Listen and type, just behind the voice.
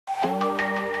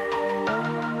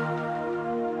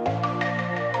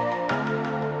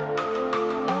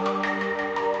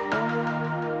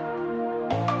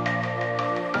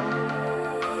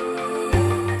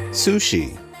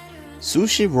Sushi.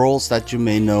 Sushi rolls that you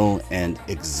may know and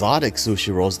exotic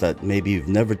sushi rolls that maybe you've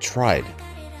never tried,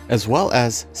 as well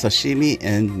as sashimi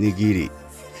and nigiri,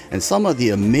 and some of the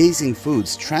amazing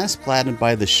foods transplanted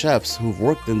by the chefs who've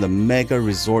worked in the mega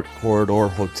resort corridor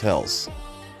hotels.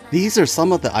 These are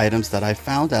some of the items that I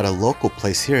found at a local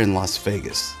place here in Las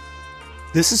Vegas.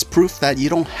 This is proof that you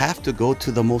don't have to go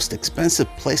to the most expensive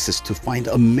places to find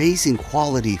amazing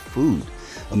quality food,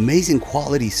 amazing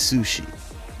quality sushi.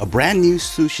 A brand new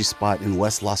sushi spot in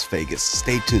West Las Vegas.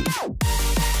 Stay tuned. What's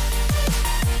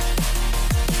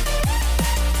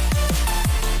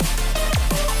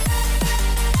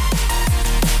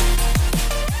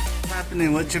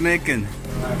happening? What you making?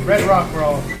 Red Rock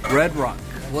roll. Red Rock.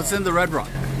 What's in the Red Rock?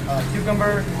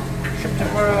 Cucumber, shrimp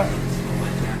tempura.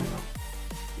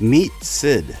 Meet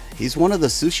Sid. He's one of the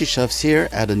sushi chefs here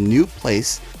at a new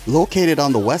place located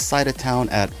on the west side of town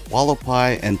at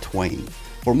Hualapai and Twain.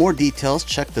 For more details,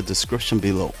 check the description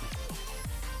below.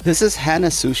 This is Hana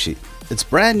Sushi. It's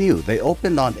brand new. They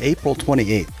opened on April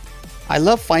 28th. I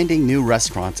love finding new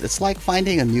restaurants. It's like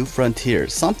finding a new frontier,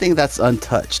 something that's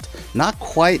untouched. Not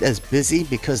quite as busy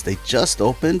because they just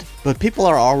opened, but people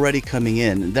are already coming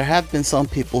in. There have been some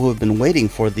people who have been waiting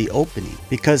for the opening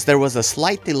because there was a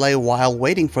slight delay while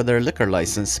waiting for their liquor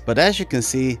license, but as you can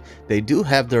see, they do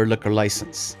have their liquor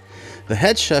license. The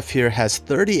head chef here has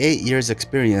 38 years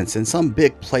experience in some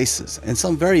big places and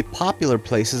some very popular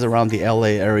places around the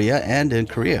LA area and in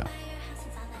Korea.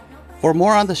 For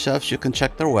more on the chefs, you can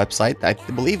check their website. I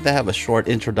believe they have a short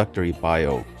introductory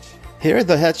bio. Here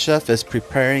the head chef is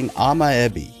preparing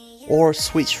amaebi or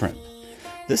sweet shrimp.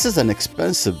 This is an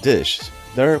expensive dish.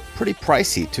 They're pretty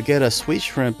pricey to get a sweet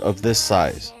shrimp of this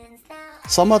size.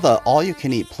 Some of the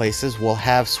all-you-can-eat places will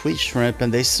have sweet shrimp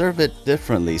and they serve it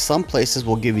differently. Some places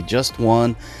will give you just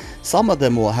one. Some of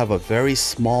them will have a very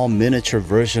small miniature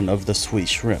version of the sweet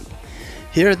shrimp.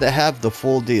 Here they have the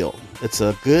full deal. It's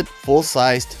a good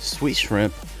full-sized sweet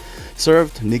shrimp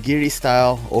served nigiri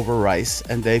style over rice,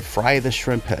 and they fry the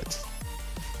shrimp heads.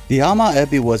 The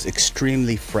amaebi was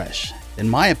extremely fresh. In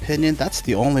my opinion, that's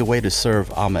the only way to serve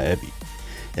amaebi.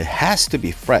 It has to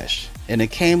be fresh. And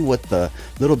it came with a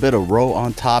little bit of roe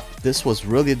on top. This was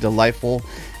really delightful.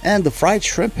 And the fried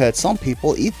shrimp head, some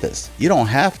people eat this. You don't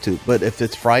have to, but if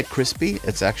it's fried crispy,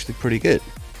 it's actually pretty good.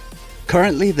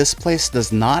 Currently, this place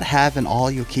does not have an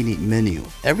all-you-can-eat menu.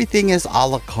 Everything is a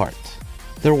la carte.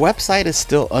 Their website is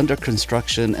still under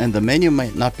construction and the menu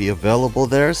might not be available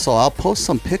there, so I'll post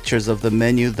some pictures of the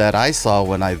menu that I saw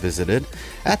when I visited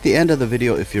at the end of the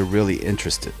video if you're really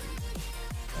interested.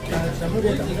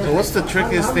 So what's the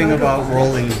trickiest thing about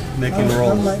making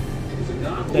rolls?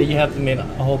 That you have to make a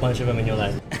whole bunch of them in your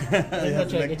life.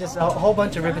 It's just a whole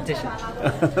bunch of repetition.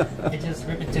 It's just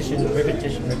repetition,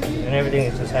 and everything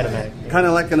is just automatic. Kind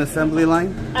of like an assembly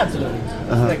line? Absolutely.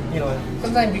 Like,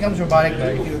 sometimes it becomes robotic,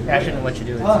 but if you're passionate in what you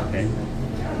do, it's okay.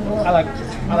 I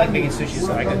like making sushi,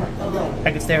 so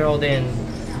I could stay here all day and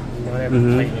whatever.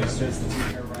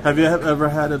 Have you ever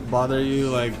had it bother you,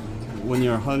 like when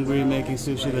you're hungry making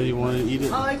sushi, that you want to eat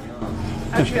it? I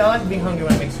like being hungry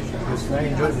when I make sushi because I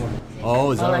enjoy it more.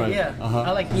 Oh, is that right? Yeah. I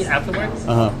like eat afterwards.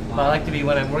 But I like to be,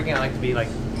 when I'm working, I like to be like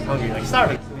hungry, like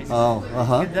starving. Basically. Oh,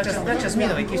 That's just me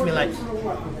though. It keeps me light.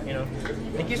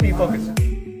 It keeps me focused.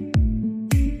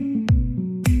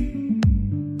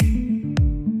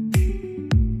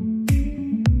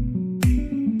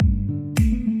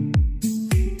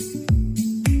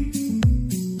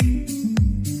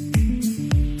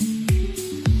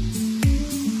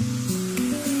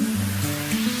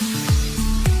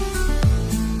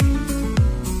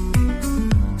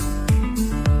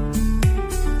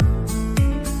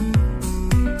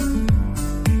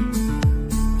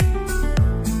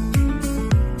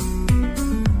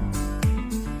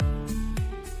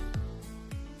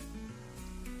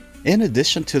 In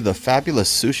addition to the fabulous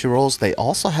sushi rolls, they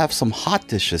also have some hot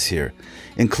dishes here,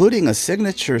 including a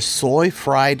signature soy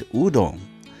fried udon.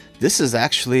 This is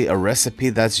actually a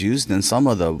recipe that's used in some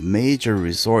of the major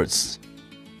resorts.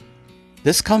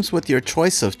 This comes with your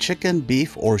choice of chicken,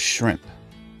 beef, or shrimp.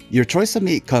 Your choice of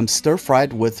meat comes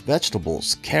stir-fried with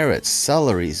vegetables, carrots,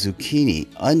 celery, zucchini,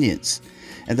 onions,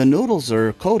 and the noodles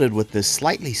are coated with this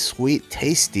slightly sweet,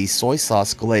 tasty soy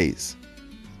sauce glaze.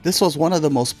 This was one of the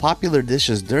most popular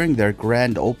dishes during their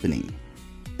grand opening.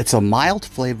 It's a mild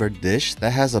flavored dish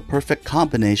that has a perfect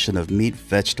combination of meat,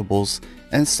 vegetables,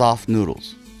 and soft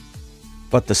noodles.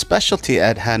 But the specialty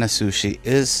at Hana Sushi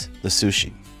is the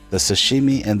sushi, the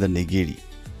sashimi, and the nigiri.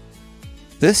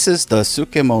 This is the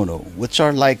sukemono, which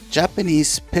are like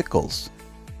Japanese pickles.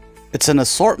 It's an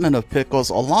assortment of pickles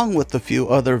along with a few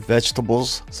other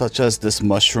vegetables such as this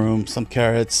mushroom, some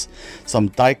carrots, some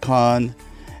daikon,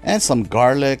 and some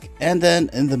garlic. And then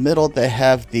in the middle they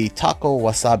have the taco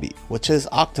wasabi, which is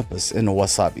octopus in a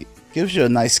wasabi. Gives you a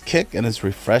nice kick and it's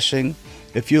refreshing.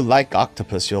 If you like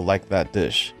octopus, you'll like that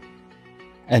dish.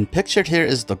 And pictured here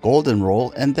is the golden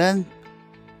roll and then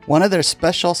one of their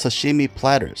special sashimi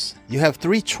platters. You have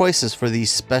 3 choices for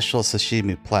these special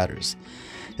sashimi platters.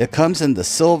 It comes in the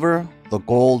silver, the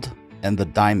gold, and the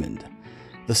diamond.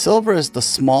 The silver is the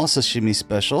small sashimi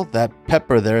special. That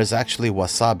pepper there is actually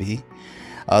wasabi.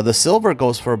 The silver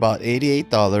goes for about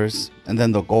 $88, and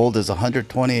then the gold is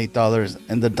 $128,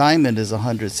 and the diamond is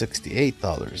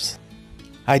 $168.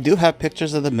 I do have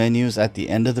pictures of the menus at the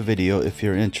end of the video if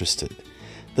you're interested.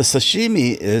 The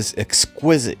sashimi is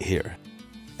exquisite here.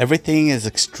 Everything is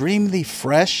extremely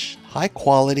fresh, high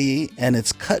quality, and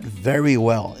it's cut very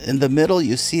well. In the middle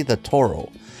you see the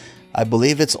toro. I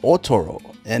believe it's otoro,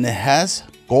 and it has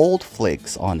gold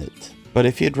flakes on it. But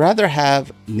if you'd rather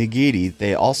have nigiri,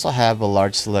 they also have a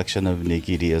large selection of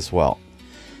nigiri as well.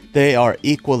 They are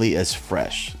equally as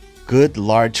fresh. Good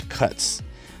large cuts.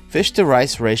 Fish to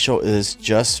rice ratio is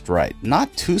just right.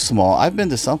 Not too small. I've been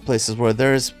to some places where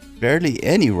there's barely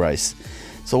any rice.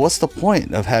 So what's the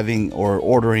point of having or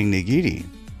ordering nigiri?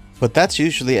 But that's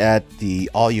usually at the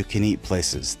all-you-can-eat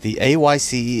places. The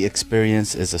AYCE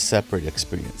experience is a separate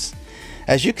experience.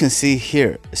 As you can see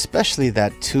here, especially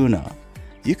that tuna,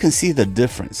 you can see the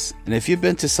difference. And if you've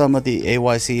been to some of the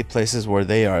AYCE places where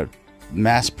they are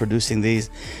mass producing these,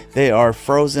 they are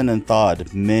frozen and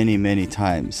thawed many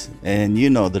times. And you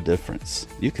know the difference.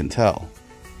 You can tell.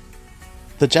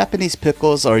 The Japanese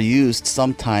pickles are used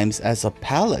sometimes as a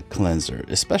palate cleanser,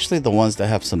 especially the ones that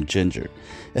have some ginger.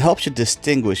 It helps you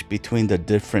distinguish between the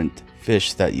different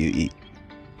fish that you eat.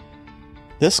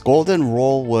 This golden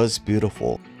roll was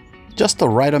beautiful. Just the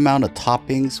right amount of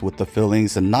toppings with the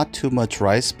fillings and not too much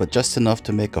rice, but just enough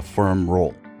to make a firm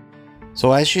roll.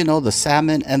 So as you know, the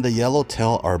salmon and the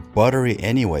yellowtail are buttery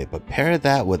anyway, but pair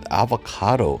that with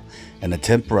avocado and a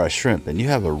tempura shrimp and you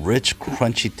have a rich,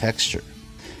 crunchy texture.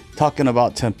 Talking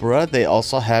about tempura, they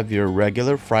also have your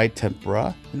regular fried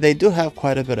tempura. They do have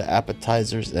quite a bit of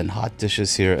appetizers and hot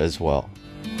dishes here as well.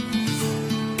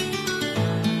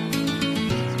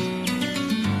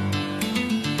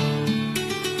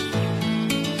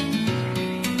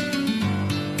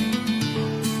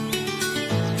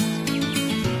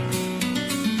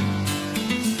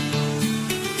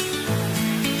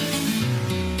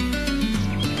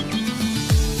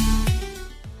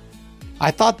 I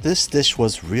thought this dish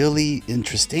was really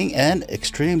interesting and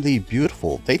extremely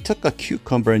beautiful. They took a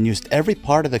cucumber and used every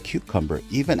part of the cucumber,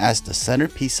 even as the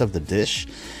centerpiece of the dish.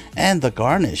 And the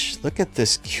garnish, look at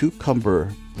this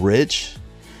cucumber bridge.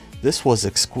 This was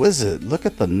exquisite. Look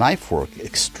at the knife work,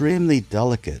 extremely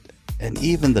delicate. And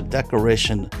even the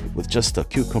decoration with just a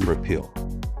cucumber peel.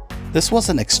 This was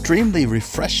an extremely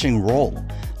refreshing roll.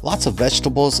 Lots of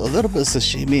vegetables, a little bit of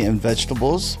sashimi and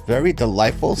vegetables. Very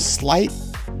delightful, slight,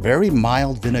 very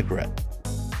mild vinaigrette,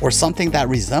 or something that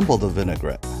resembled a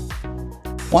vinaigrette.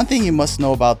 One thing you must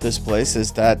know about this place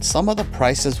is that some of the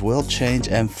prices will change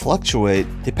and fluctuate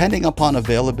depending upon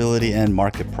availability and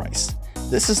market price.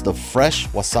 This is the fresh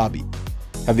wasabi.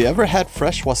 Have you ever had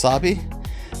fresh wasabi?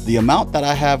 The amount that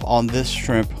I have on this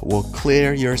shrimp will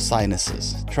clear your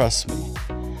sinuses, trust me.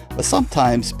 But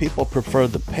sometimes people prefer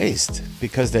the paste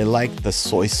because they like the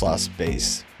soy sauce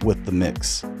base with the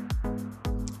mix.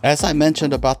 As I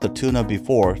mentioned about the tuna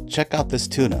before, check out this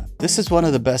tuna. This is one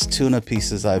of the best tuna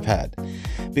pieces I've had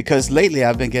because lately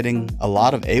I've been getting a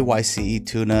lot of AYCE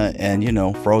tuna and, you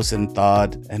know, frozen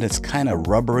thawed, and it's kind of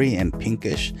rubbery and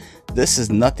pinkish. This is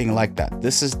nothing like that.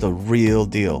 This is the real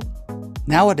deal.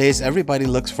 Nowadays, everybody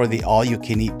looks for the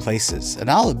all-you-can-eat places, and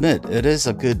I'll admit it is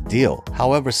a good deal.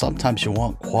 However, sometimes you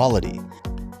want quality.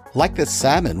 Like this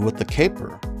salmon with the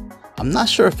caper. I'm not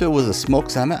sure if it was a smoked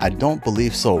salmon. I don't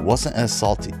believe so. It wasn't as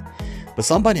salty. But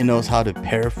somebody knows how to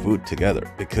pair food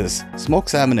together because smoked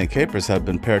salmon and capers have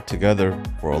been paired together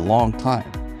for a long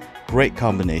time. Great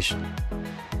combination.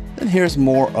 Then here's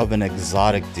more of an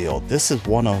exotic deal. This is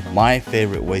one of my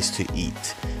favorite ways to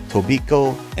eat.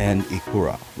 Tobiko and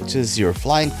ikura, which is your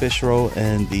flying fish roll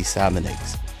and the salmon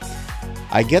eggs.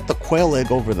 I get the quail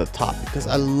egg over the top because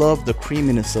I love the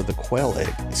creaminess of the quail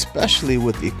egg, especially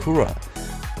with ikura.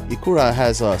 Ikura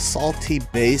has a salty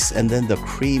base and then the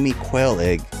creamy quail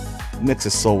egg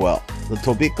mixes so well. The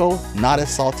tobiko, not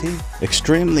as salty,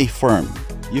 extremely firm.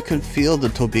 You can feel the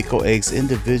tobiko eggs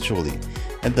individually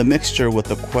and the mixture with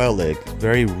the quail egg,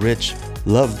 very rich.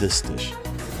 Love this dish.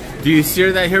 Do you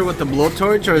sear that here with the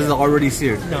blowtorch or is it already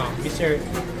seared? No, you sear it.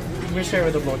 We share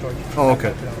with the blowtorch. Oh,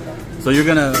 okay. So you're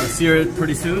gonna sear it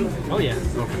pretty soon? Oh yeah.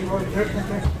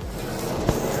 Okay.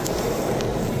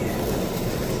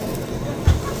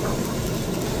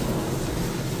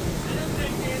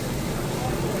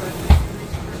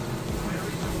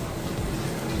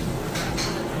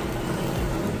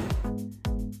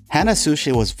 Hana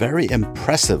Sushi was very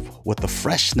impressive with the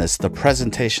freshness, the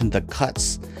presentation, the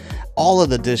cuts. All of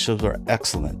the dishes were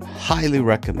excellent, highly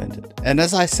recommended. And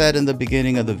as I said in the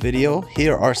beginning of the video,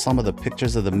 here are some of the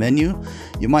pictures of the menu.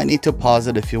 You might need to pause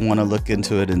it if you want to look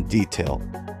into it in detail.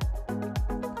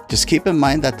 Just keep in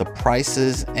mind that the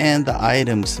prices and the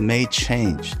items may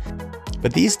change.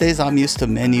 But these days I'm used to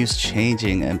menus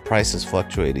changing and prices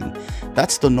fluctuating.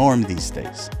 That's the norm these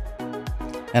days.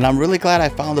 And I'm really glad I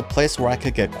found a place where I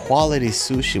could get quality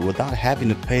sushi without having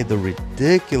to pay the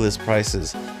ridiculous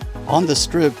prices. On the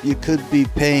strip, you could be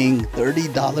paying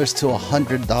 $30 to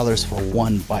 $100 for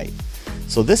one bite.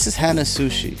 So this is Hana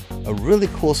Sushi, a really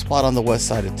cool spot on the west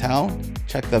side of town.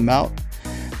 Check them out.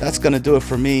 That's gonna do it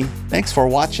for me. Thanks for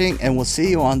watching, and we'll see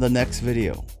you on the next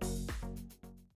video.